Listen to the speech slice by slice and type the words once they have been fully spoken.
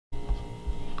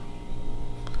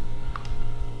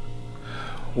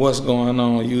What's going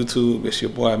on YouTube? It's your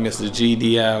boy Mr.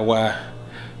 G.D.I.Y.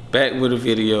 back with a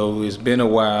video. It's been a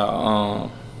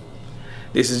while.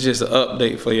 This is just an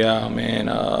update for y'all, man.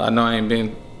 I know I ain't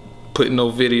been putting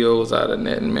no videos out of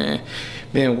nothing, man.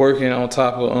 Been working on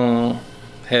top of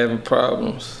having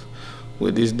problems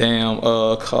with this damn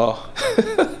car.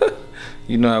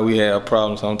 You know how we have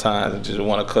problems sometimes and just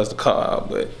want to cuss the car out.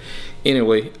 But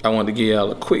anyway, I wanted to give y'all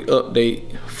a quick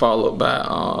update followed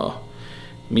by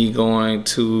me going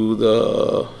to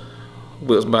the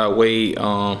Wheels by Wade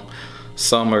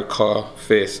summer car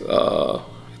fest. I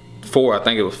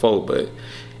think it was 4, but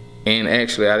and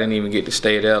actually I didn't even get to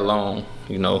stay that long,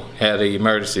 you know, had an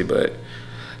emergency, but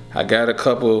I got a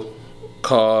couple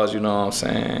cars, you know what I'm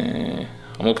saying.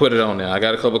 I'm gonna put it on there. I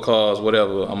got a couple cars,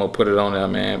 whatever. I'm gonna put it on there,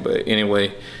 man. But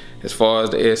anyway, as far as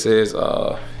the SS,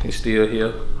 it's still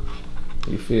here.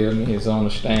 You feel me? It's on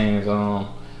the stands.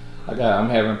 I'm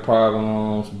having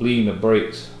problems bleeding the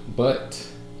brakes. But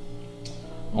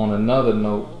on another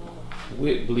note,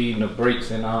 with bleeding the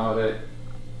brakes and all that,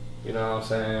 you know what I'm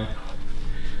saying?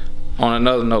 On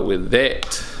another note with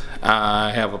that,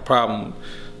 I have a problem.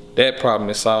 That problem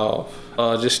is solved.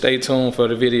 Just stay tuned for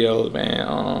the videos,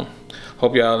 man.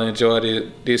 Hope y'all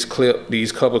enjoyed this clip,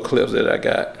 these couple clips that I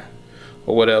got,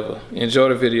 or whatever. Enjoy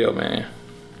the video, man.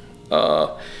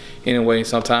 Anyway,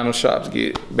 sometimes the shops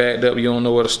get backed up. You don't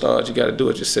know where to start. You got to do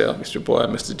it yourself. It's your boy,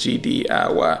 Mr.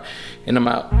 G.D.I.Y. And I'm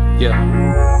out.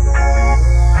 Yeah.